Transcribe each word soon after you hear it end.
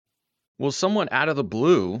Well, somewhat out of the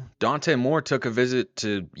blue, Dante Moore took a visit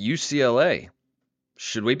to UCLA.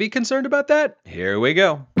 Should we be concerned about that? Here we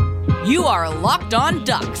go. You are Locked On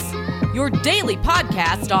Ducks, your daily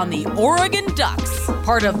podcast on the Oregon Ducks,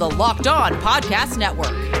 part of the Locked On Podcast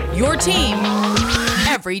Network. Your team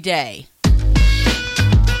every day.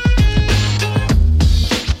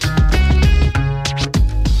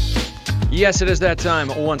 Yes, it is that time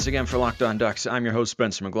once again for Locked On Ducks. I'm your host,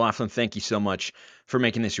 Spencer McLaughlin. Thank you so much for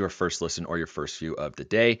making this your first listen or your first view of the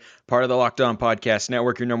day. Part of the Locked On Podcast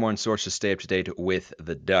Network, your number one source to stay up to date with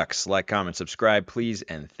the Ducks. Like, comment, subscribe, please,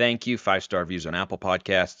 and thank you. 5-star views on Apple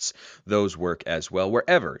Podcasts. Those work as well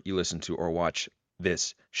wherever you listen to or watch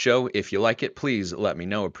this show. If you like it, please let me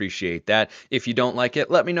know. Appreciate that. If you don't like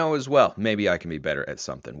it, let me know as well. Maybe I can be better at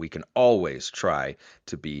something. We can always try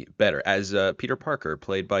to be better. As Peter Parker,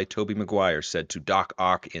 played by Tobey Maguire, said to Doc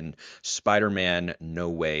Ock in Spider-Man No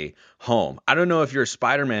Way Home. I don't know if you're a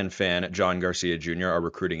Spider-Man fan, John Garcia Jr., our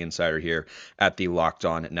recruiting insider here at the Locked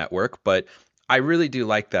On Network, but I really do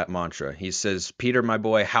like that mantra. He says, "Peter, my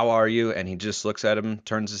boy, how are you?" And he just looks at him,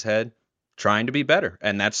 turns his head, trying to be better.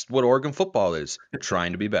 And that's what Oregon football is,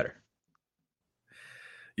 trying to be better.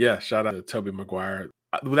 Yeah, shout out to Tobey Maguire.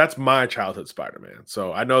 That's my childhood Spider-Man.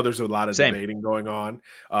 So I know there's a lot of debating going on.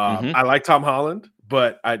 I like Tom Holland,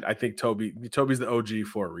 but I think Tobey's the OG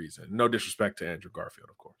for a reason. No disrespect to Andrew Garfield,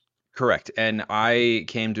 of course. Correct. And I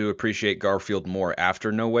came to appreciate Garfield more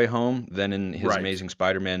after No Way Home than in his Amazing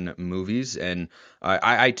Spider-Man movies. And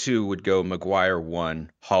I too would go Maguire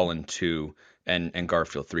 1, Holland 2, and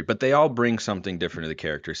Garfield 3. But they all bring something different to the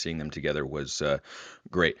character. Seeing them together was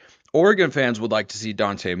great. Oregon fans would like to see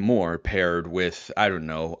Dante Moore paired with, I don't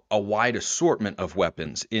know, a wide assortment of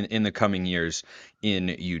weapons in the coming years in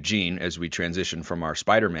Eugene as we transition from our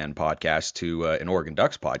Spider-Man podcast to an Oregon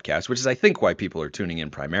Ducks podcast, which is, I think, why people are tuning in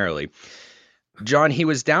primarily. John, he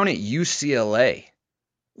was down at UCLA.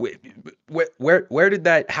 Where did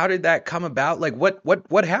that, how did that come about? Like,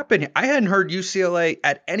 what happened? I hadn't heard UCLA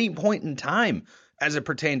at any point in time as it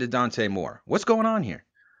pertained to Dante Moore. What's going on here?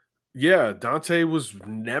 Yeah, Dante was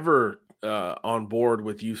never on board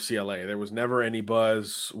with UCLA. There was never any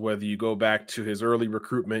buzz, whether you go back to his early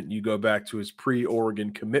recruitment, you go back to his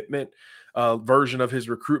pre-Oregon commitment version of his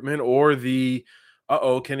recruitment, or the,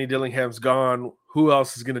 Kenny Dillingham's gone, who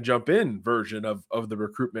else is going to jump in version of the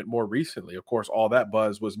recruitment more recently. Of course, all that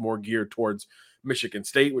buzz was more geared towards Michigan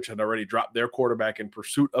State, which had already dropped their quarterback in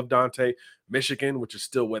pursuit of Dante. Michigan, which is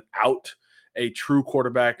still without a true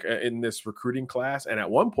quarterback in this recruiting class. And at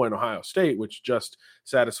one point, Ohio State, which just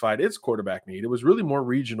satisfied its quarterback need. It was really more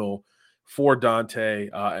regional for Dante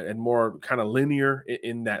and more kind of linear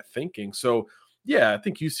in that thinking. So, yeah, I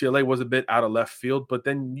think UCLA was a bit out of left field, but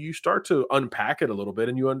then you start to unpack it a little bit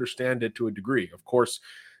and you understand it to a degree. Of course,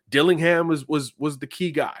 Dillingham was the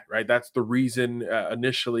key guy, right? That's the reason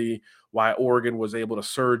initially why Oregon was able to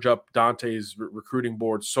surge up Dante's recruiting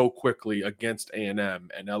board so quickly against A&M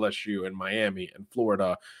and LSU and Miami and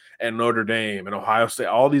Florida and Notre Dame and Ohio State,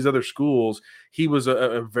 all these other schools. He was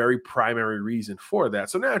a very primary reason for that.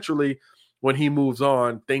 So naturally, when he moves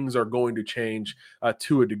on, things are going to change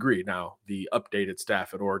to a degree. Now, the updated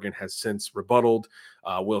staff at Oregon has since rebutted.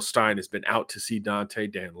 Will Stein has been out to see Dante.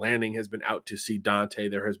 Dan Lanning has been out to see Dante.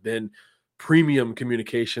 There has been premium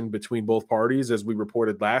communication between both parties, as we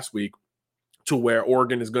reported last week, to where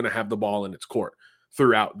Oregon is going to have the ball in its court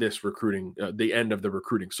throughout this recruiting, the end of the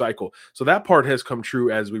recruiting cycle. So that part has come true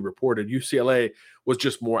as we reported. UCLA was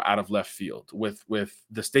just more out of left field with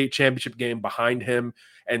the state championship game behind him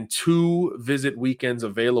and 2 visit weekends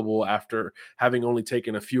available after having only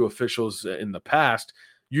taken a few officials in the past.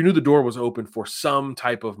 You knew the door was open for some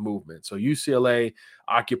type of movement. So UCLA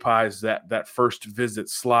occupies that first visit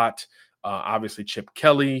slot. Obviously, Chip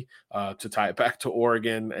Kelly to tie it back to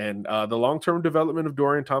Oregon, and the long-term development of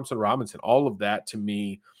Dorian Thompson-Robinson. All of that, to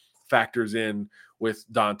me, factors in with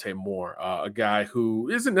Dante Moore, a guy who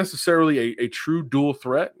isn't necessarily a true dual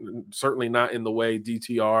threat, certainly not in the way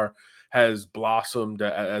DTR has blossomed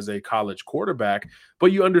as a college quarterback,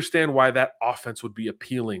 but you understand why that offense would be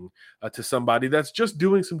appealing to somebody that's just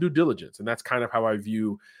doing some due diligence. And that's kind of how I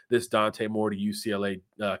view this Dante Moore to UCLA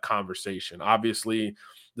conversation. Obviously,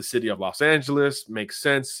 the city of Los Angeles makes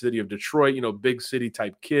sense. City of Detroit, big city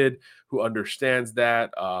type kid who understands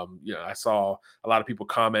that. I saw a lot of people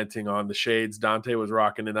commenting on the shades Dante was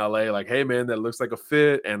rocking in LA, like, hey man, that looks like a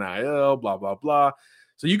fit, NIL, blah, blah, blah.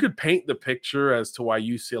 So you could paint the picture as to why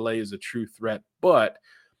UCLA is a true threat. But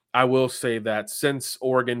I will say that since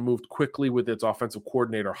Oregon moved quickly with its offensive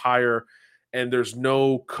coordinator hire, and there's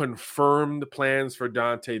no confirmed plans for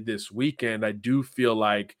Dante this weekend, I do feel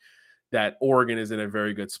like that Oregon is in a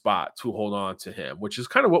very good spot to hold on to him, which is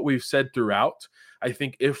kind of what we've said throughout. I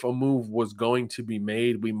think if a move was going to be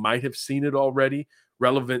made, we might have seen it already.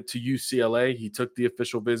 Relevant to UCLA, he took the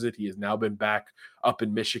official visit. He has now been back up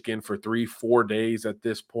in Michigan for 3-4 days at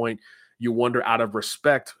this point. You wonder, out of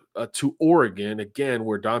respect to Oregon, again,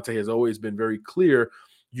 where Dante has always been very clear,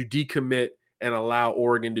 you decommit and allow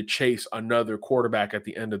Oregon to chase another quarterback at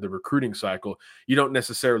the end of the recruiting cycle. You don't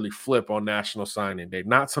necessarily flip on National Signing Day.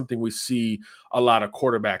 Not something we see a lot of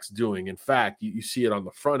quarterbacks doing. In fact, you see it on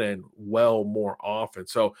the front end well more often.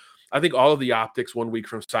 So I think all of the optics 1 week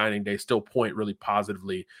from signing day still point really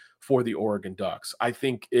positively for the Oregon Ducks. I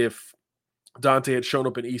think if Dante had shown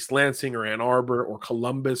up in East Lansing or Ann Arbor or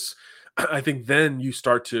Columbus, I think then you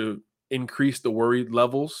start to increase the worry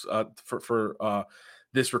levels for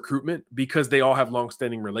this recruitment, because they all have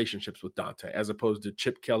longstanding relationships with Dante, as opposed to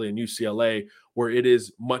Chip Kelly and UCLA, where it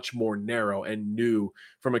is much more narrow and new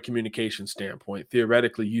from a communication standpoint.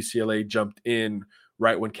 Theoretically, UCLA jumped in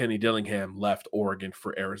right when Kenny Dillingham left Oregon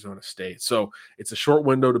for Arizona State. So it's a short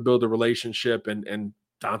window to build a relationship, and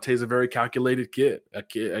Dante's a very calculated kid,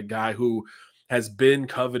 a guy who has been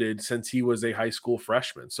coveted since he was a high school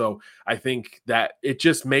freshman. So I think that it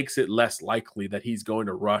just makes it less likely that he's going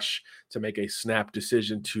to rush to make a snap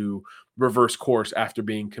decision to reverse course after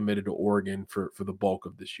being committed to Oregon for the bulk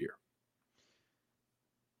of this year.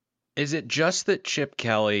 Is it just that Chip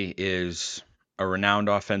Kelly is a renowned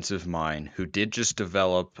offensive mind who did just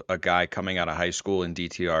develop a guy coming out of high school in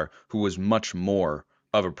DTR who was much more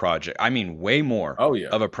of a project? I mean, way more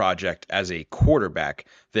of a project as a quarterback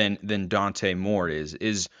than Dante Moore is.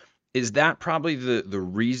 Is that probably the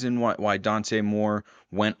reason why Dante Moore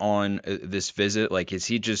went on this visit? Like, is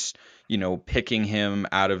he just, picking him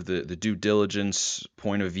out of the due diligence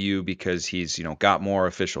point of view because he's, got more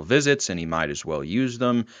official visits and he might as well use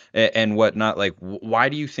them and whatnot? Like, why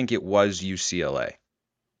do you think it was UCLA?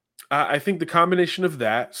 I think the combination of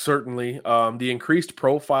that, certainly, the increased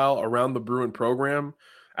profile around the Bruin program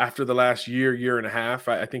after the last year and a half,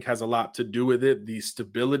 I think has a lot to do with it. The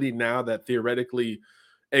stability now that theoretically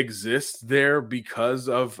exists there because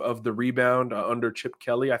of the rebound under Chip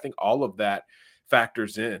Kelly, I think all of that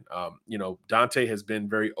factors in. Dante has been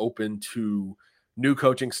very open to new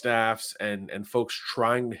coaching staffs and folks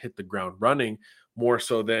trying to hit the ground running, more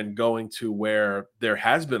so than going to where there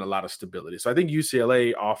has been a lot of stability. So I think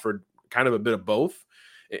UCLA offered kind of a bit of both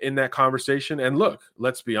in that conversation. And look,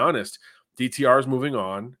 let's be honest, DTR is moving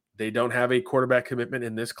on. They don't have a quarterback commitment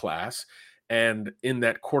in this class. And in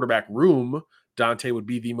that quarterback room, Dante would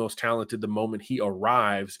be the most talented the moment he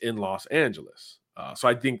arrives in Los Angeles. So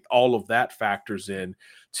I think all of that factors in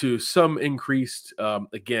to some increased,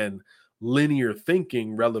 again, linear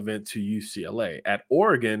thinking relevant to UCLA. At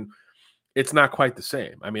Oregon, it's not quite the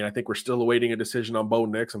same. I mean, I think we're still awaiting a decision on Bo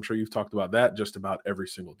Nix. I'm sure you've talked about that just about every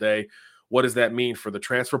single day. What does that mean for the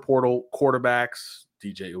transfer portal quarterbacks?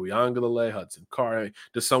 DJ Uiagalelei, Hudson Card.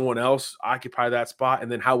 Does someone else occupy that spot?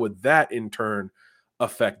 And then how would that in turn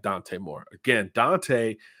affect Dante Moore? Again,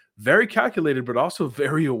 Dante, very calculated, but also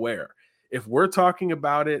very aware. If we're talking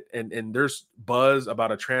about it and there's buzz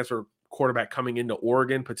about a transfer quarterback coming into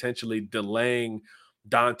Oregon, potentially delaying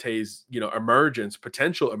Dante's,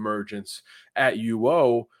 potential emergence at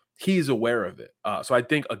UO, he's aware of it. So I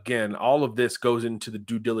think, again, all of this goes into the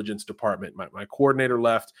due diligence department. My coordinator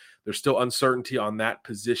left. There's still uncertainty on that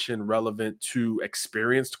position relevant to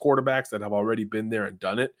experienced quarterbacks that have already been there and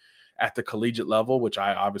done it at the collegiate level, which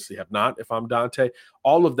I obviously have not if I'm Dante.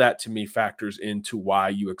 All of that to me factors into why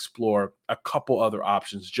you explore a couple other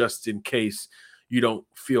options just in case you don't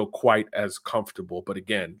feel quite as comfortable. But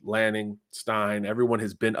again, Lanning, Stein, everyone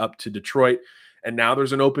has been up to Detroit, and now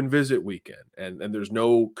there's an open visit weekend, and there's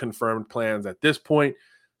no confirmed plans at this point.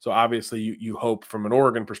 So obviously you hope from an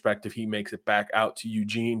Oregon perspective he makes it back out to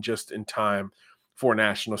Eugene just in time for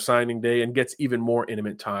National Signing Day and gets even more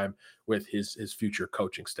intimate time with his future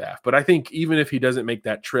coaching staff. But I think even if he doesn't make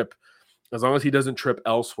that trip, as long as he doesn't trip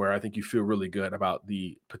elsewhere, I think you feel really good about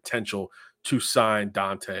the potential to sign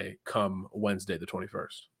Dante come Wednesday, the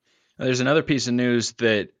 21st. There's another piece of news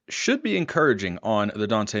that should be encouraging on the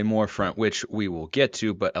Dante Moore front, which we will get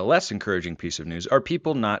to, but a less encouraging piece of news are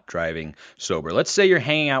people not driving sober. Let's say you're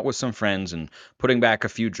hanging out with some friends and putting back a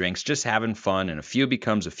few drinks, just having fun, and a few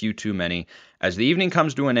becomes a few too many. As the evening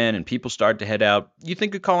comes to an end and people start to head out, you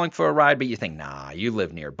think of calling for a ride, but you think, nah, you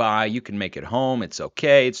live nearby, you can make it home, it's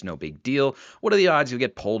okay, it's no big deal. What are the odds you'll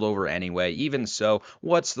get pulled over anyway? Even so,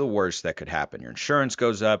 what's the worst that could happen? Your insurance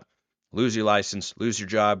goes up, lose your license, lose your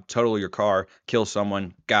job, total your car, kill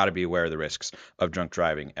someone. Got to be aware of the risks of drunk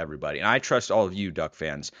driving, everybody. And I trust all of you Duck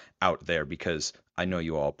fans out there because I know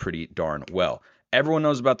you all pretty darn well. Everyone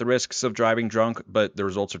knows about the risks of driving drunk, but the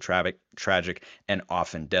results are tragic, and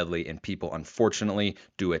often deadly, and people unfortunately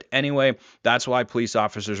do it anyway. That's why police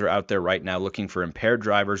officers are out there right now looking for impaired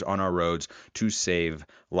drivers on our roads to save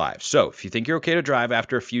lives. So if you think you're okay to drive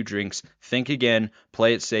after a few drinks, think again,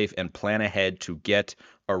 play it safe, and plan ahead to get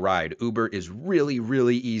a ride. Uber is really,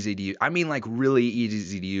 really easy to use. I mean, like really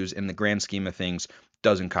easy to use in the grand scheme of things.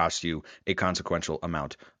 Doesn't cost you a consequential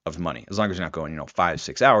amount of money, as long as you're not going,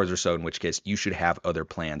 5-6 hours or so, in which case you should have other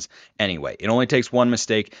plans anyway. It only takes one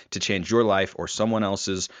mistake to change your life or someone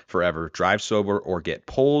else's forever. Drive sober or get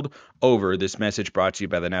pulled over. This message brought to you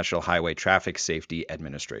by the National Highway Traffic Safety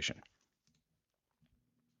Administration.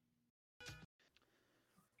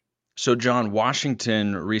 So, John,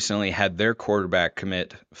 Washington recently had their quarterback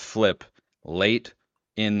commit flip late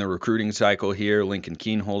in the recruiting cycle here. Lincoln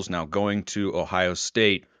Kienholz now going to Ohio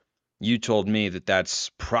State. You told me that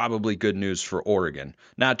that's probably good news for Oregon,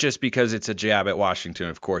 not just because it's a jab at Washington,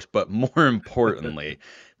 of course, but more importantly,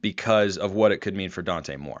 because of what it could mean for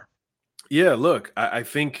Dante Moore. Yeah, look, I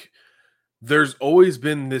think there's always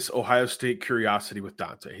been this Ohio State curiosity with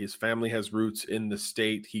Dante. His family has roots in the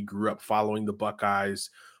state. He grew up following the Buckeyes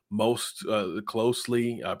most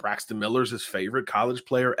closely. Braxton Miller's his favorite college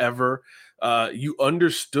player ever. You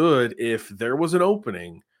understood if there was an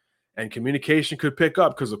opening and communication could pick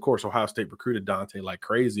up, because, of course, Ohio State recruited Dante like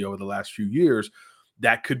crazy over the last few years.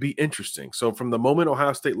 That could be interesting. So from the moment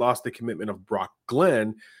Ohio State lost the commitment of Brock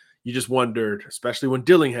Glenn, you just wondered, especially when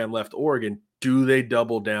Dillingham left Oregon, do they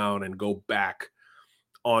double down and go back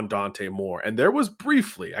on Dante Moore? And there was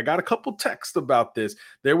briefly, I got a couple texts about this,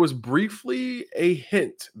 there was briefly a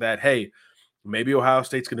hint that, hey, maybe Ohio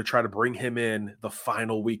State's going to try to bring him in the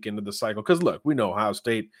final weekend of the cycle. Because, look, we know Ohio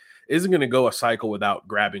State isn't going to go a cycle without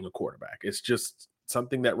grabbing a quarterback. It's just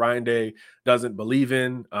something that Ryan Day doesn't believe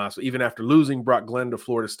in. So even after losing Brock Glenn to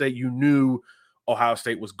Florida State, you knew Ohio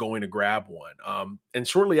State was going to grab one. And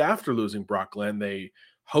shortly after losing Brock Glenn, they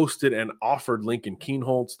hosted and offered Lincoln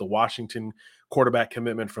Kienholz, the Washington quarterback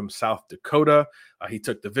commitment from South Dakota. He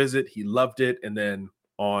took the visit. He loved it. And then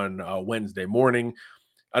on Wednesday morning,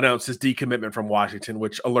 announced his decommitment from Washington,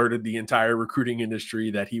 which alerted the entire recruiting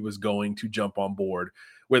industry that he was going to jump on board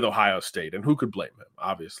with Ohio State. And who could blame him?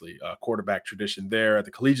 Obviously, quarterback tradition there at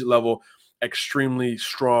the collegiate level, extremely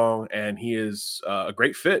strong, and he is a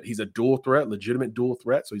great fit. He's a dual threat, legitimate dual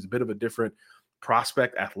threat, so he's a bit of a different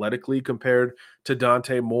prospect athletically compared to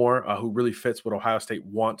Dante Moore, who really fits what Ohio State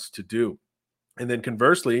wants to do. And then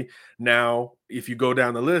conversely, now, if you go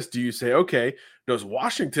down the list, do you say, okay, does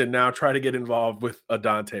Washington now try to get involved with a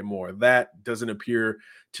Dante Moore? That doesn't appear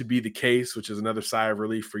to be the case, which is another sigh of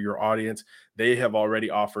relief for your audience. They have already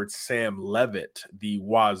offered Sam Leavitt, the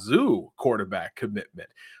Wazoo quarterback commitment,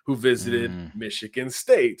 who visited Michigan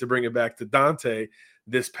State, to bring it back to Dante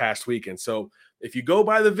this past weekend. So if you go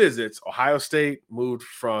by the visits, Ohio State moved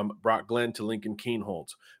from Brock Glenn to Lincoln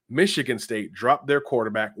Kienholz. Michigan State dropped their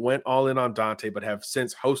quarterback, went all in on Dante, but have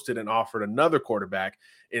since hosted and offered another quarterback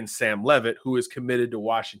in Sam Leavitt, who is committed to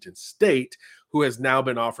Washington State, who has now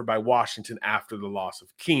been offered by Washington after the loss of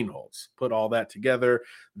Kienholz. Put all that together,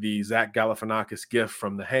 the Zach Galifianakis gift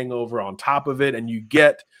from The Hangover on top of it, and you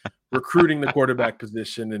get recruiting the quarterback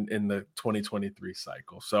position in the 2023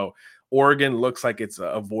 cycle. So Oregon looks like it's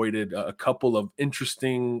avoided a couple of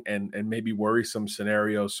interesting and maybe worrisome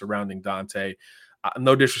scenarios surrounding Dante.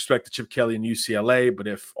 No disrespect to Chip Kelly and UCLA, but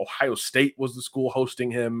if Ohio State was the school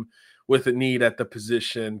hosting him with a need at the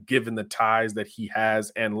position, given the ties that he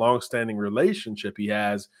has and longstanding relationship he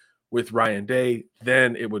has with Ryan Day,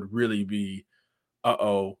 then it would really be,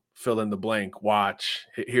 fill in the blank, watch,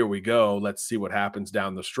 here we go. Let's see what happens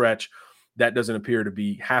down the stretch. That doesn't appear to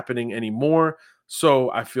be happening anymore.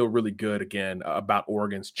 So I feel really good, again, about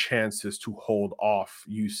Oregon's chances to hold off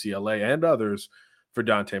UCLA and others for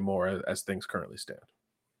Dante Moore as things currently stand.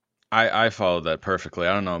 I followed that perfectly.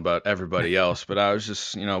 I don't know about everybody else, but I was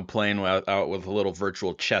just, playing out with a little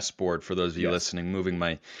virtual chessboard for those of you listening, moving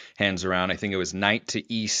my hands around. I think it was knight to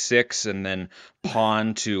e6 and then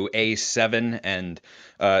pawn to a7 and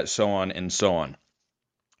so on and so on.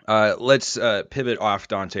 Let's pivot off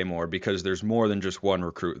Dante Moore, because there's more than just one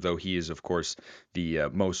recruit, though he is, of course, the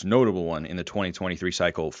most notable one in the 2023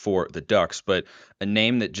 cycle for the Ducks. But a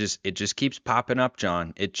name that just keeps popping up,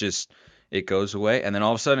 John. It goes away, and then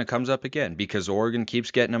all of a sudden it comes up again because Oregon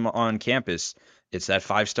keeps getting him on campus. It's that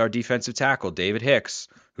 5-star defensive tackle, David Hicks,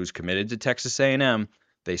 who's committed to Texas A&M.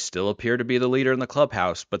 They still appear to be the leader in the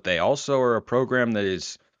clubhouse, but they also are a program that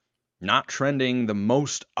is not trending the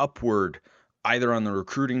most upward, either on the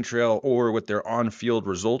recruiting trail or with their on-field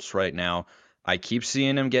results right now. I keep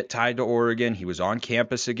seeing him get tied to Oregon. He was on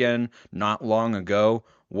campus again not long ago.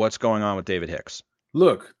 What's going on with David Hicks?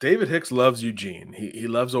 Look, David Hicks loves Eugene. He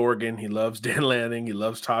loves Oregon. He loves Dan Lanning. He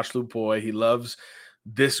loves Tosh Lupoy. He loves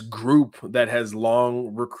this group that has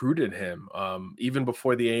long recruited him. Even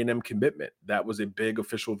before the A&M commitment, that was a big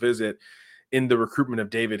official visit in the recruitment of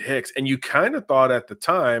David Hicks. And you kind of thought at the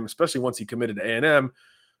time, especially once he committed to A&M,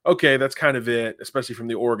 okay, that's kind of it, especially from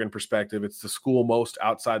the Oregon perspective. It's the school most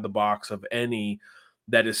outside the box of any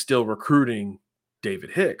that is still recruiting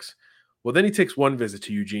David Hicks. Well, then he takes one visit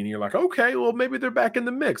to Eugene. And you're like, okay, well, maybe they're back in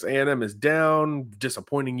the mix. A&M is down,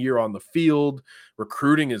 disappointing year on the field.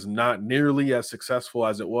 Recruiting is not nearly as successful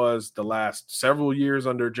as it was the last several years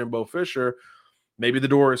under Jimbo Fisher. Maybe the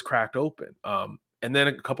door is cracked open. And then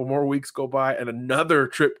a couple more weeks go by, and another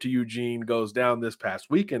trip to Eugene goes down this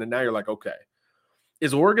past weekend. And now you're like, okay,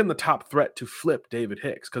 is Oregon the top threat to flip David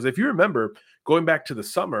Hicks? Because if you remember, going back to the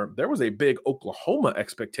summer, there was a big Oklahoma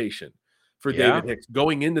expectation for David Hicks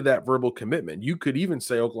going into that verbal commitment. You could even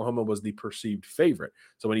say Oklahoma was the perceived favorite.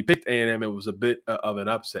 So when he picked A&M, it was a bit of an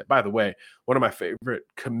upset. By the way, one of my favorite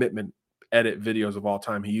commitment edit videos of all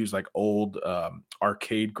time, he used like old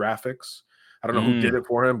arcade graphics. I don't know who did it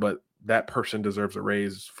for him, but that person deserves a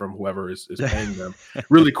raise from whoever is paying them.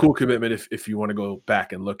 Really cool commitment if you want to go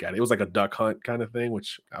back and look at it. It was like a duck hunt kind of thing,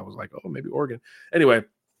 which I was like, oh, maybe Oregon. Anyway,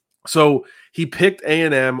 so he picked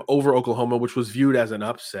A&M over Oklahoma, which was viewed as an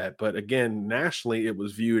upset. But again, nationally, it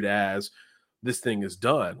was viewed as this thing is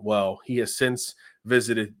done. Well, he has since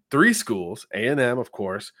visited 3 schools, A&M, of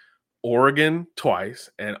course, Oregon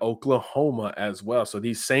twice, and Oklahoma as well. So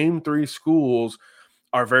these same 3 schools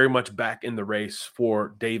are very much back in the race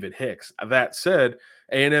for David Hicks. That said,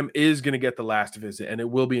 A&M is going to get the last visit, and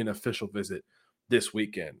it will be an official visit this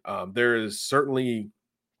weekend. There is certainly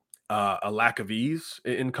a lack of ease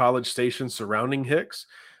in College Station surrounding Hicks.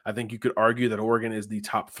 I think you could argue that Oregon is the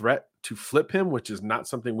top threat to flip him, which is not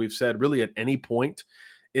something we've said really at any point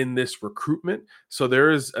in this recruitment. So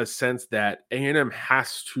there is a sense that A&M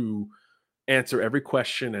has to answer every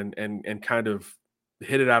question and kind of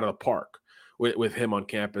hit it out of the park with him on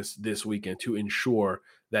campus this weekend to ensure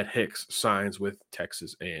that Hicks signs with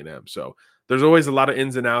Texas A&M. So there's always a lot of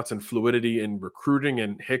ins and outs and fluidity in recruiting,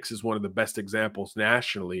 and Hicks is one of the best examples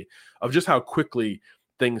nationally of just how quickly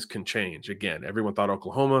things can change. Again, everyone thought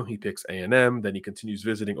Oklahoma, he picks A&M, then he continues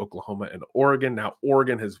visiting Oklahoma and Oregon. Now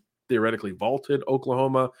Oregon has theoretically vaulted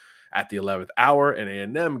Oklahoma at the 11th hour,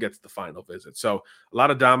 and A&M gets the final visit. So a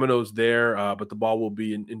lot of dominoes there, but the ball will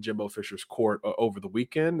be in Jimbo Fisher's court over the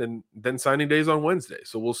weekend, and then signing days on Wednesday.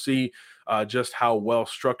 So we'll see just how well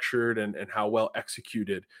structured and how well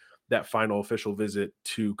executed that final official visit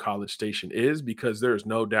to College Station is, because there's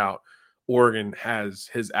no doubt Oregon has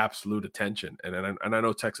his absolute attention. And I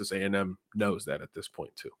know Texas A&M knows that at this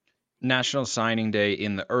point too. National Signing Day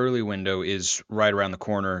in the early window is right around the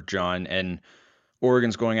corner, John, and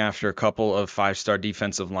Oregon's going after a couple of 5-star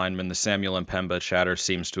defensive linemen. The Samuel Mpemba chatter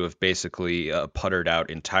seems to have basically puttered out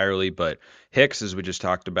entirely, but Hicks, as we just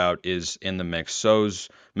talked about, is in the mix. So's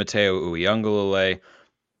Mateo Uyunglele.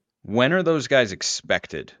 When are those guys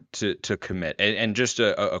expected to commit? And just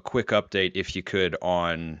a quick update, if you could,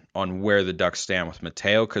 on where the Ducks stand with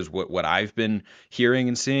Mateo, because what I've been hearing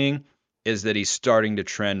and seeing is that he's starting to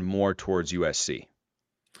trend more towards USC.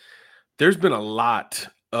 There's been a lot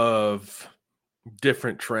of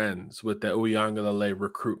different trends with the Uyunglele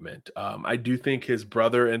recruitment. I do think his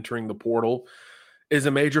brother entering the portal is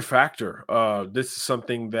a major factor. This is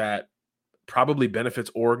something that probably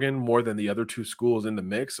benefits Oregon more than the other 2 schools in the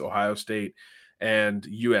mix, Ohio State and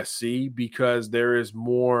USC, because there is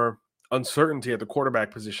more uncertainty at the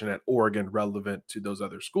quarterback position at Oregon relevant to those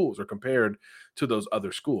other schools, or compared to those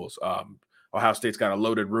other schools. Ohio State's got a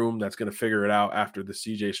loaded room that's going to figure it out after the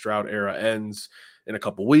CJ Stroud era ends in a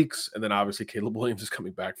couple weeks. And then obviously Caleb Williams is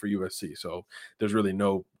coming back for USC. So there's really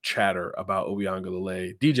no chatter about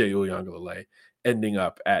DJ Uyunglele ending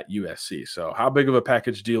up at USC. So how big of a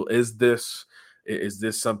package deal is this? Is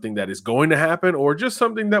this something that is going to happen, or just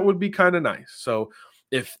something that would be kind of nice? So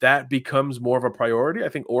if that becomes more of a priority, I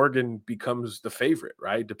think Oregon becomes the favorite,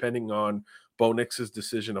 right? Depending on Bo Nix's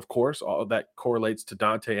decision, of course, all of that correlates to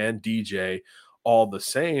Dante and DJ all the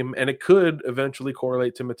same, and it could eventually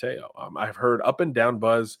correlate to Mateo. I've heard up and down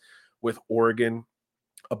buzz with Oregon.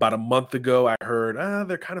 About a month ago, I heard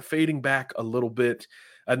they're kind of fading back a little bit.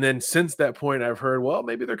 And then since that point, I've heard, well,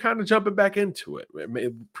 maybe they're kind of jumping back into it.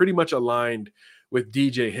 Pretty much aligned with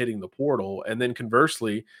DJ hitting the portal. And then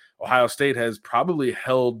conversely, Ohio State has probably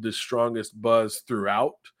held the strongest buzz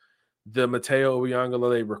throughout the Mateo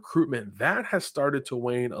Uyunglele recruitment. That has started to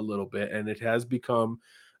wane a little bit, and it has become,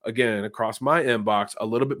 again, across my inbox, a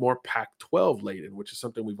little bit more Pac-12 laden, which is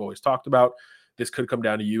something we've always talked about. This could come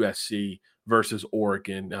down to USC versus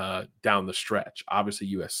Oregon down the stretch.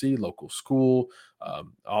 Obviously, USC, local school,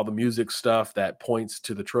 all the music stuff that points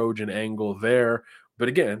to the Trojan angle there. But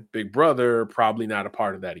again, Big Brother, probably not a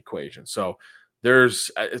part of that equation. So there's,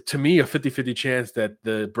 to me, a 50-50 chance that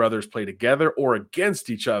the brothers play together or against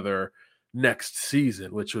each other next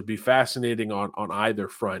season, which would be fascinating on either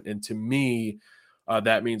front. And to me,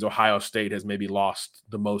 that means Ohio State has maybe lost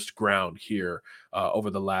the most ground here over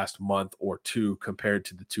the last month or two compared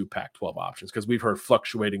to the two Pac-12 options, because we've heard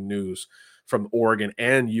fluctuating news from Oregon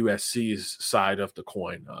and USC's side of the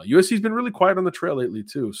coin. USC's been really quiet on the trail lately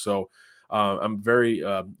too, so I'm very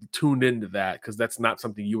tuned into that, because that's not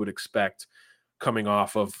something you would expect coming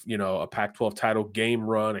off of, a Pac-12 title game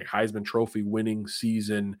run, a Heisman Trophy winning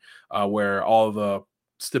season, where all the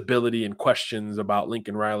stability and questions about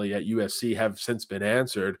Lincoln Riley at USC have since been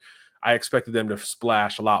answered. I expected them to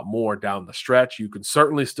splash a lot more down the stretch. You can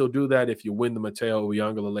certainly still do that if you win the Mateo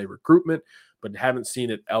Uiagalelei recruitment, but haven't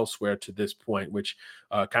seen it elsewhere to this point, which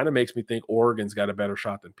kind of makes me think Oregon's got a better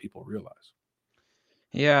shot than people realize.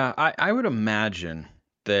 Yeah, I would imagine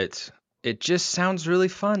that it just sounds really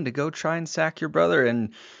fun to go try and sack your brother.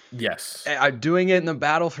 And Yes. I'm doing it in the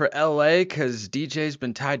battle for LA because DJ's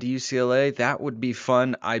been tied to UCLA. That would be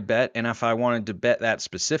fun, I bet. And if I wanted to bet that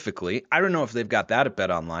specifically, I don't know if they've got that at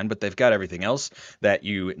Bet Online, but they've got everything else that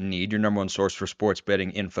you need. Your number one source for sports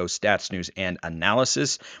betting info, stats, news, and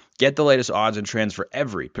analysis. Get the latest odds and trends for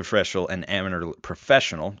every professional and amateur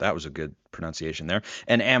that was a good pronunciation there,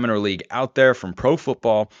 and amateur league out there, from pro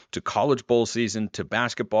football to college bowl season to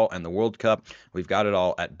basketball and the World Cup. We've got it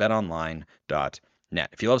all at betonline.net.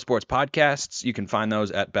 If you love sports podcasts, you can find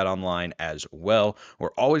those at BetOnline as well.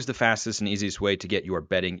 We're always the fastest and easiest way to get your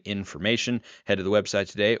betting information. Head to the website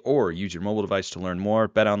today or use your mobile device to learn more.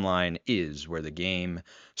 BetOnline is where the game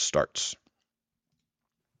starts.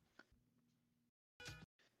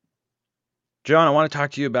 John, I want to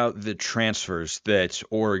talk to you about the transfers that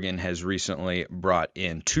Oregon has recently brought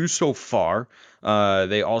in. Two so far.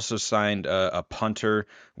 They also signed a punter.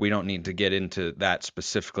 We don't need to get into that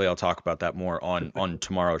specifically. I'll talk about that more on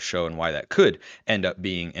tomorrow's show and why that could end up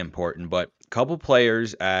being important. But a couple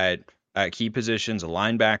players at key positions: a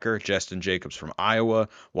linebacker, Justin Jacobs from Iowa,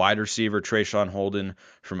 wide receiver, Trayshawn Holden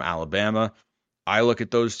from Alabama. I look at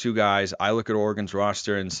those two guys, I look at Oregon's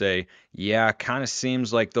roster and say, yeah, kind of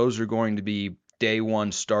seems like those are going to be day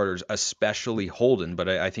one starters, especially Holden, but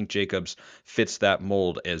I think Jacobs fits that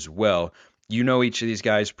mold as well. You know each of these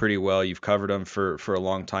guys pretty well. You've covered them for a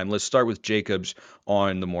long time. Let's start with Jacobs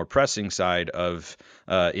on the more pressing side of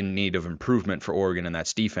in need of improvement for Oregon, and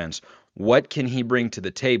that's defense. What can he bring to the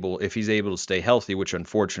table if he's able to stay healthy, which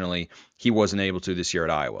unfortunately he wasn't able to this year at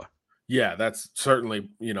Iowa? Yeah, that's certainly,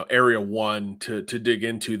 area one to dig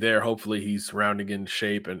into there. Hopefully he's rounding in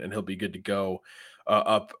shape and he'll be good to go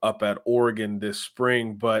up at Oregon this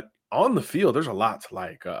spring. But on the field, there's a lot to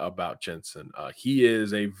like about Jensen. He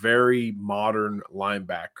is a very modern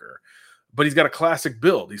linebacker, but he's got a classic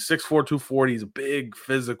build. He's 6'4", 240. He's a big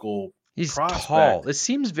physical He's prospect. tall. This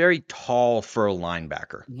seems very tall for a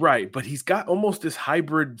linebacker. Right, but he's got almost this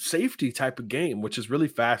hybrid safety type of game, which is really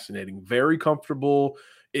fascinating. Very comfortable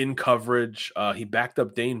in coverage. He backed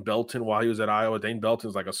up Dane Belton while he was at Iowa. Dane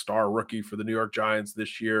Belton's like a star rookie for the New York Giants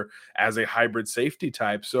this year as a hybrid safety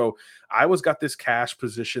type. So Iowa's got this cash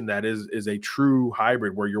position that is a true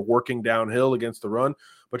hybrid, where you're working downhill against the run,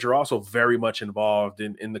 but you're also very much involved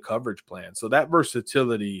in the coverage plan. So that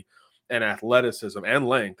versatility and athleticism and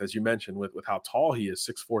length, as you mentioned, with how tall he is,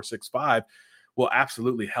 6'4", 6'5", will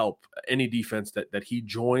absolutely help any defense that he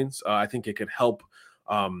joins. I think it could help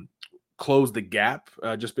close the gap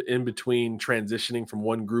just in between transitioning from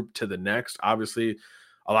one group to the next. Obviously,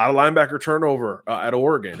 a lot of linebacker turnover at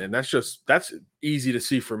Oregon, and that's easy to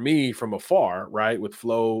see for me from afar, right? With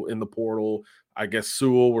Flo in the portal, I guess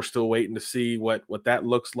Sewell, we're still waiting to see what that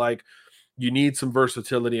looks like. You need some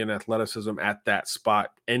versatility and athleticism at that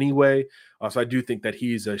spot anyway. So I do think that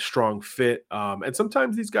he's a strong fit. And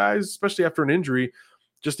sometimes these guys, especially after an injury,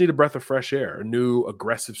 just need a breath of fresh air. A new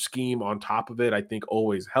aggressive scheme on top of it, I think,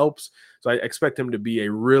 always helps. So I expect him to be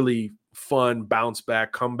a really fun bounce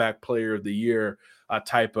back, comeback player of the year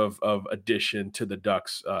type of addition to the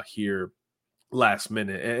Ducks here last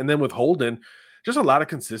minute. And then with Holden, just a lot of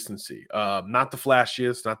consistency. Not the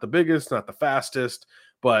flashiest, not the biggest, not the fastest,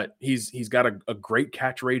 but he's got a great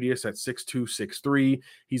catch radius at 6'2", 6'3".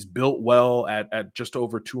 He's built well at just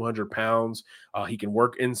over 200 pounds. He can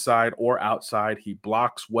work inside or outside. He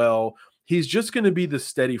blocks well. He's just going to be the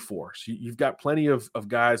steady force. You've got plenty of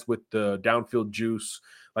guys with the downfield juice,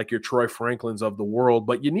 like your Troy Franklins of the world,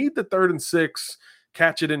 but you need the 3rd and 6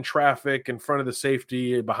 catch it in traffic in front of the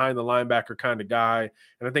safety, behind the linebacker kind of guy.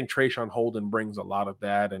 And I think Trayshawn Holden brings a lot of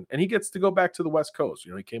that. And he gets to go back to the West Coast.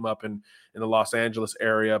 He came up in the Los Angeles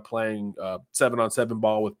area playing 7-on-7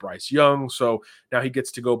 ball with Bryce Young. So now he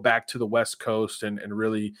gets to go back to the West Coast and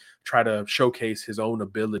really try to showcase his own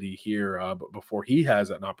ability here before he has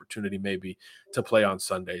an opportunity maybe to play on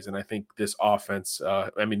Sundays. And I think this offense,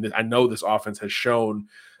 I know this offense has shown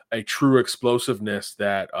a true explosiveness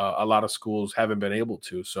that a lot of schools haven't been able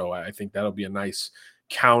to. So I think that'll be a nice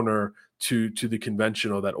counter to the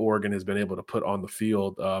conventional that Oregon has been able to put on the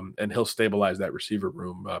field, and he'll stabilize that receiver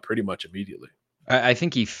room pretty much immediately. I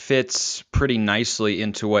think he fits pretty nicely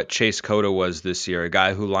into what Chase Cota was this year, a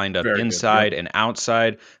guy who lined up Very inside good, and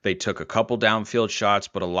outside. They took a couple downfield shots,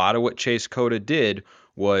 but a lot of what Chase Cota did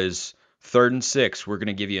was 3rd and 6. We're going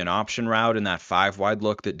to give you an option route in that 5-wide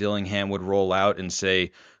look that Dillingham would roll out and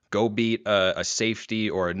say, go beat a safety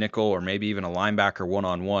or a nickel or maybe even a linebacker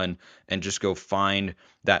one-on-one and just go find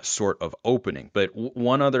that sort of opening. But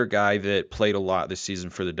one other guy that played a lot this season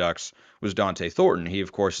for the Ducks was Dante Thornton. He,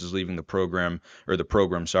 of course, is leaving the program via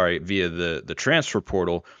the transfer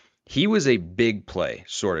portal. He was a big play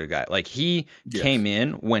sort of guy. Like he came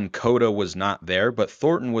in when Cota was not there, but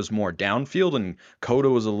Thornton was more downfield and Cota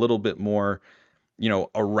was a little bit more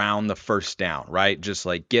around the first down, right? Just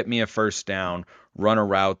like get me a first down, run a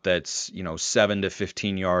route that's, 7 to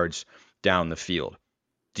 15 yards down the field.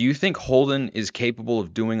 Do you think Holden is capable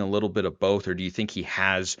of doing a little bit of both, or do you think he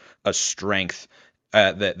has a strength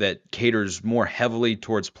that caters more heavily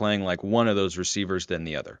towards playing like one of those receivers than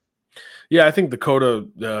the other? Yeah, I think the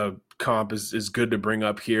Cota comp is good to bring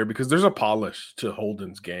up here because there's a polish to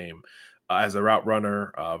Holden's game. As a route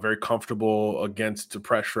runner, very comfortable against the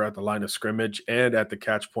pressure at the line of scrimmage and at the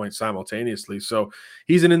catch point simultaneously. So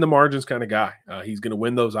he's an in the margins kind of guy. He's going to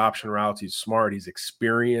win those option routes. He's smart. He's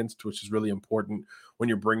experienced, which is really important when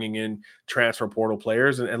you're bringing in transfer portal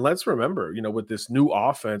players. And let's remember, with this new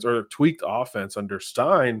offense or tweaked offense under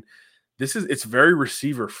Stein, it's very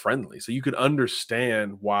receiver friendly. So you could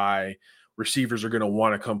understand why receivers are going to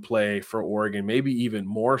want to come play for Oregon, maybe even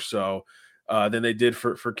more so than they did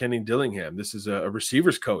for Kenny Dillingham. This is a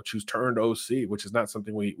receivers coach who's turned OC, which is not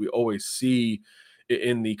something we always see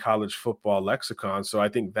in the college football lexicon. So I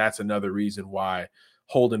think that's another reason why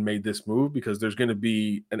Holden made this move, because there's going to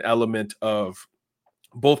be an element of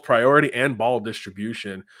both priority and ball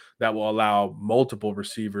distribution that will allow multiple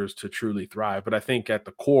receivers to truly thrive. But I think at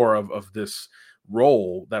the core of this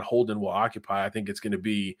role that Holden will occupy, I think it's going to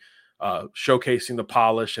be showcasing the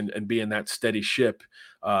polish and being that steady ship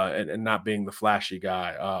and not being the flashy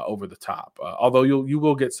guy over the top. Although you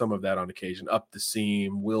will get some of that on occasion, up the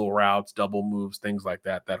seam, wheel routes, double moves, things like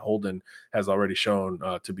that Holden has already shown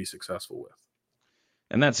to be successful with.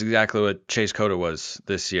 And that's exactly what Chase Cota was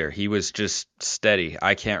this year. He was just steady.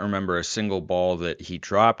 I can't remember a single ball that he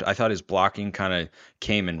dropped. I thought his blocking kind of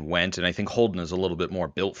came and went, and I think Holden is a little bit more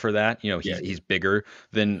built for that. He's bigger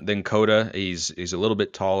than Cota. He's a little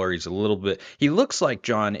bit taller. He looks like,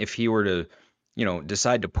 John, if he were to,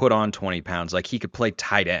 decide to put on 20 pounds, like he could play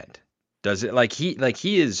tight end. Does it? Like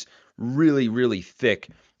he is really, really thick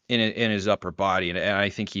in his upper body, and I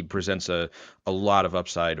think he presents a lot of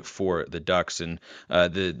upside for the Ducks. And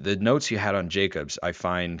the notes you had on Jacobs I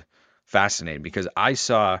find fascinating, because I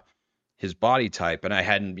saw his body type and I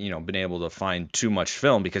hadn't been able to find too much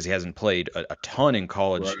film because he hasn't played a ton in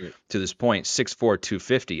college to this point. 6'4",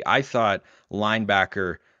 250. I thought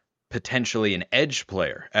linebacker, potentially an edge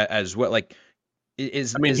player as well. Like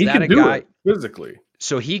is that a guy physically?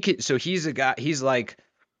 So he's a guy. He's like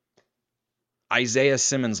Isaiah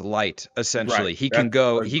Simmons light, essentially.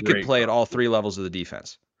 Right. He could play at all three levels of the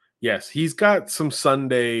defense. Yes, he's got some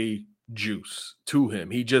Sunday juice to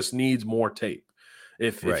him. He just needs more tape.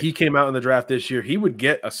 If he came out in the draft this year, he would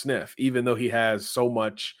get a sniff, even though he has so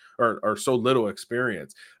much or so little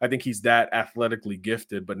experience. I think he's that athletically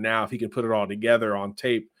gifted, but now if he can put it all together on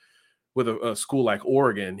tape with a school like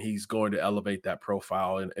Oregon, he's going to elevate that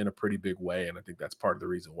profile in a pretty big way. And I think that's part of the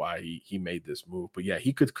reason why he made this move. But yeah,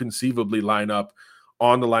 he could conceivably line up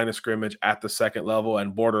on the line of scrimmage at the second level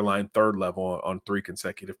and borderline third level on 3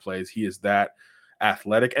 consecutive plays. He is that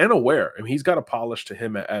athletic and aware. I mean, he's got a polish to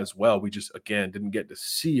him as well. We just, again, didn't get to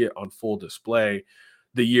see it on full display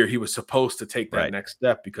the year he was supposed to take that next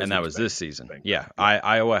step, because that was this season. Yeah.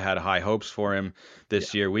 Iowa had high hopes for him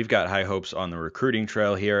this year. We've got high hopes on the recruiting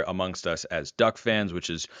trail here amongst us as Duck fans, which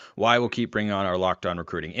is why we'll keep bringing on our Locked On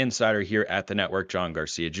Recruiting Insider here at the network, John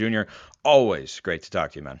Garcia Jr. Always great to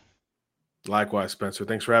talk to you, man. Likewise, Spencer.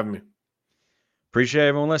 Thanks for having me. Appreciate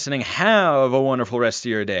everyone listening. Have a wonderful rest of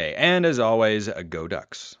your day. And as always, go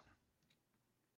Ducks.